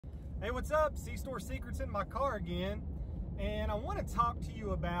Hey, what's up? Cstore Secrets in my car again. And I want to talk to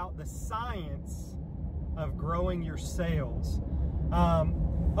you about the science of growing your sales.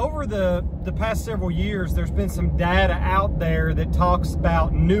 Over the past several years, there's been some data out there that talks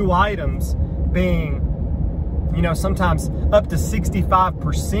about new items being, sometimes up to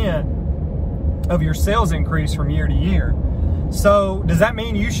 65% of your sales increase from year to year. So does that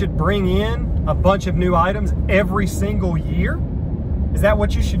mean you should bring in a bunch of new items every single year? Is that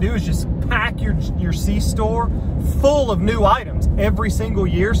what you should do, is just pack your C-store full of new items every single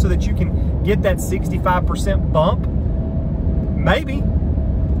year so that you can get that 65% bump? Maybe.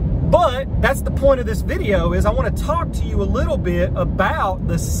 But that's the point of this video, is I want to talk to you a little bit about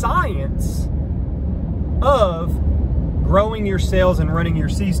the science of growing your sales and running your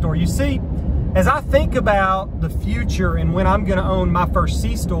C-store. You see, as I think about the future and when I'm going to own my first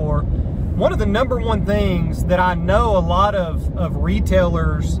C-store, one of the #1 things that I know a lot of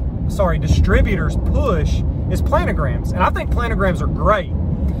distributors push is planograms. And I think planograms are great.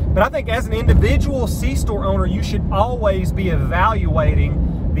 But I think as an individual C-store owner, you should always be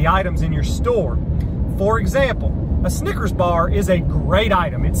evaluating the items in your store. For example, a Snickers bar is a great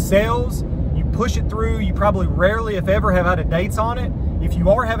item. It sells, you push it through, you probably rarely, if ever, have out of dates on it. If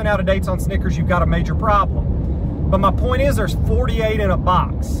you are having out of dates on Snickers, you've got a major problem. But my point is, there's 48 in a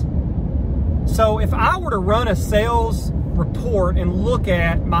box. So if I were to run a sales report and look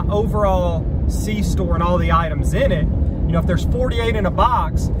at my overall C-store and all the items in it, if there's 48 in a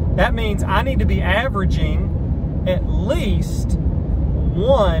box, that means I need to be averaging at least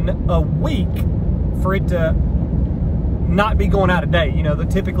one a week for it to not be going out of date.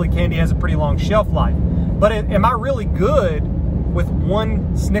 Typically candy has a pretty long shelf life. But am I really good with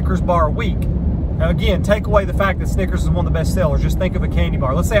one Snickers bar a week? Now again, take away the fact that Snickers is one of the best sellers. Just think of a candy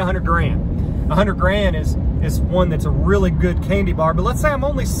bar. Let's say 100 grand. 100 grand is one that's a really good candy bar, but let's say I'm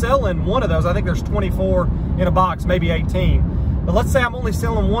only selling one of those. I think there's 24 in a box, maybe 18. But let's say I'm only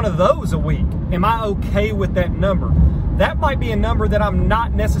selling one of those a week. Am I okay with that number? That might be a number that I'm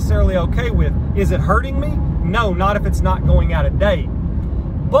not necessarily okay with. Is it hurting me? No, not if it's not going out of date.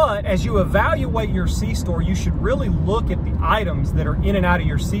 But as you evaluate your C-store, you should really look at the items that are in and out of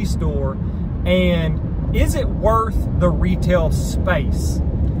your C-store, and is it worth the retail space?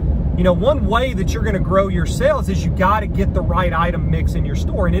 One way that you're going to grow your sales is you got to get the right item mix in your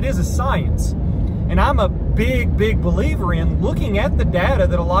store, and it is a science. And I'm a big believer in looking at the data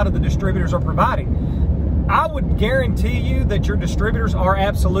that a lot of the distributors are providing. I would guarantee you that your distributors are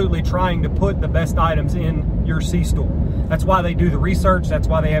absolutely trying to put the best items in your C-store. That's why they do the research. That's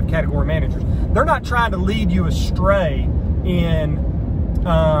why they have category managers. They're not trying to lead you astray in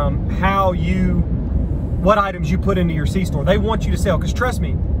what items you put into your C-store. They want you to sell, because trust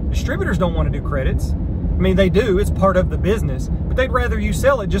me, distributors don't want to do credits. I mean, they do, it's part of the business, but they'd rather you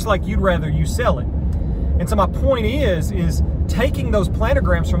sell it just like you'd rather you sell it. And so my point is taking those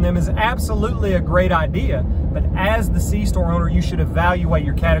planograms from them is absolutely a great idea, but as the C-store owner, you should evaluate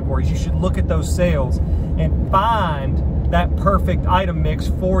your categories. You should look at those sales and find that perfect item mix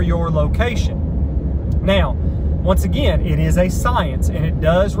for your location. Now, once again, it is a science, and it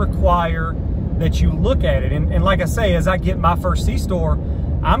does require that you look at it. And like I say, as I get my first C-store,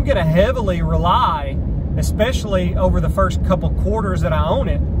 I'm going to heavily rely, especially over the first couple quarters that I own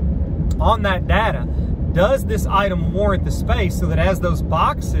it, on that data. Does this item warrant the space, so that as those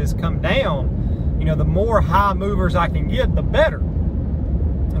boxes come down, the more high movers I can get, the better.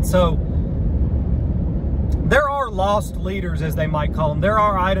 And so there are lost leaders, as they might call them. There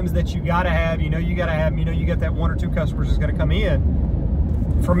are items that you got to have, you got that 1 or 2 customers that's going to come in.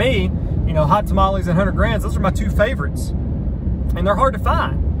 For me, hot tamales and 100 grands, those are my 2 favorites. And they're hard to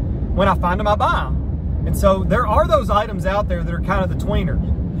find. When I find them, I buy them. And so there are those items out there that are kind of the tweeners.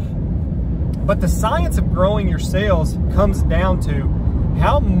 But the science of growing your sales comes down to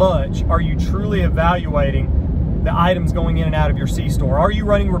how much are you truly evaluating the items going in and out of your C-store. Are you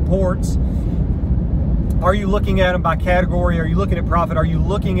running reports? Are you looking at them by category? Are you looking at profit? Are you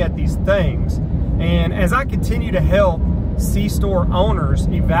looking at these things? And as I continue to help C-store owners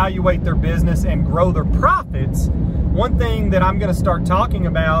evaluate their business and grow their profits, one thing that I'm going to start talking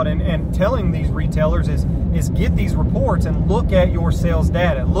about and telling these retailers is get these reports and look at your sales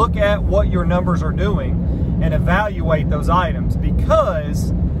data. Look at what your numbers are doing and evaluate those items,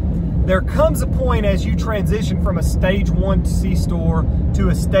 because there comes a point as you transition from a stage 1 C-store to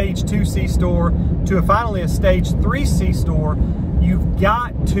a stage 2 C-store to finally a stage 3 C-store. You've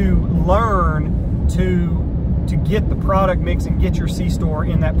got to learn to get the product mix and get your C-store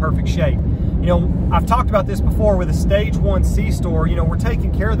in that perfect shape. You know, I've talked about this before with a stage 1 C-store. You know, we're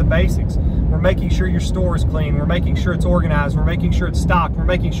taking care of the basics. We're making sure your store is clean. We're making sure it's organized. We're making sure it's stocked. We're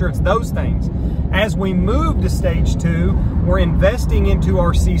making sure it's those things. As we move to stage 2, we're investing into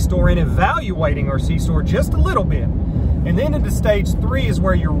our C-store and evaluating our C-store just a little bit. And then into stage 3 is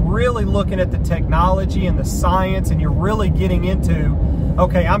where you're really looking at the technology and the science, and you're really getting into,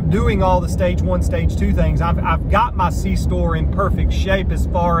 okay, I'm doing all the stage 1, stage 2 things. I've got my C-store in perfect shape as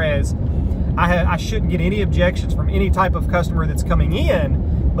far as I shouldn't get any objections from any type of customer that's coming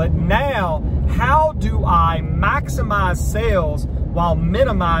in. But now, how do I maximize sales while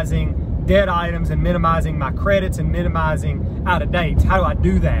minimizing dead items and minimizing my credits and minimizing out of dates? How do I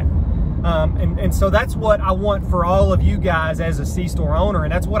do that? And so that's what I want for all of you guys as a C-store owner,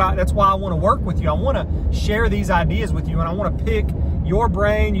 and that's why I want to work with you. I want to share these ideas with you, and I want to pick your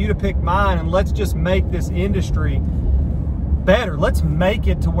brain, you to pick mine, and let's just make this industry better. Let's make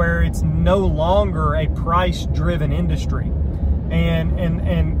it to where it's no longer a price-driven industry. And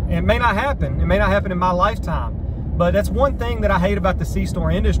it may not happen. It may not happen in my lifetime. But that's one thing that I hate about the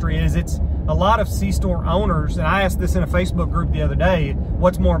C-store industry is it's a lot of C-store owners, and I asked this in a Facebook group the other day,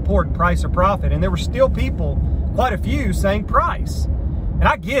 what's more important, price or profit? And there were still people, quite a few, saying price. And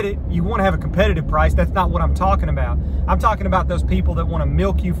I get it, you want to have a competitive price. That's not what I'm talking about. I'm talking about those people that want to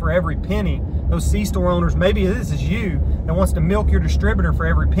milk you for every penny. Those C-store owners, maybe this is you, that wants to milk your distributor for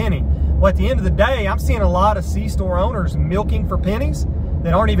every penny. Well, at the end of the day, I'm seeing a lot of C-store owners milking for pennies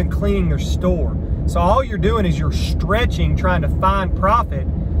that aren't even cleaning their store. So all you're doing is you're stretching, trying to find profit,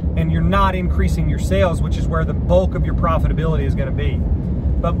 and you're not increasing your sales, which is where the bulk of your profitability is going to be.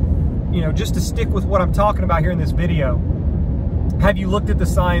 But, you know, just to stick with what I'm talking about here in this video, have you looked at the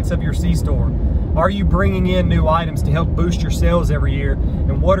science of your C-store? Are you bringing in new items to help boost your sales every year?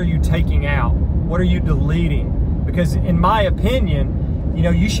 And what are you taking out? What are you deleting? Because in my opinion, you know,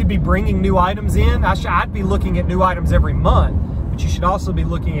 you should be bringing new items in. I'd be looking at new items every month, but you should also be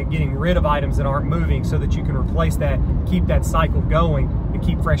looking at getting rid of items that aren't moving so that you can replace that, keep that cycle going, and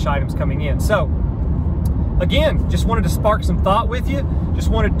keep fresh items coming in. So, again, just wanted to spark some thought with you. Just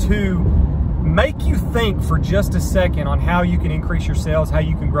wanted to make you think for just a second on how you can increase your sales, how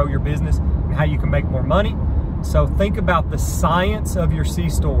you can grow your business, and how you can make more money. So think about the science of your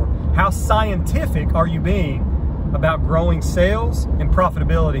C-store. How scientific are you being about growing sales and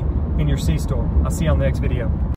profitability in your C-store? I'll see you on the next video.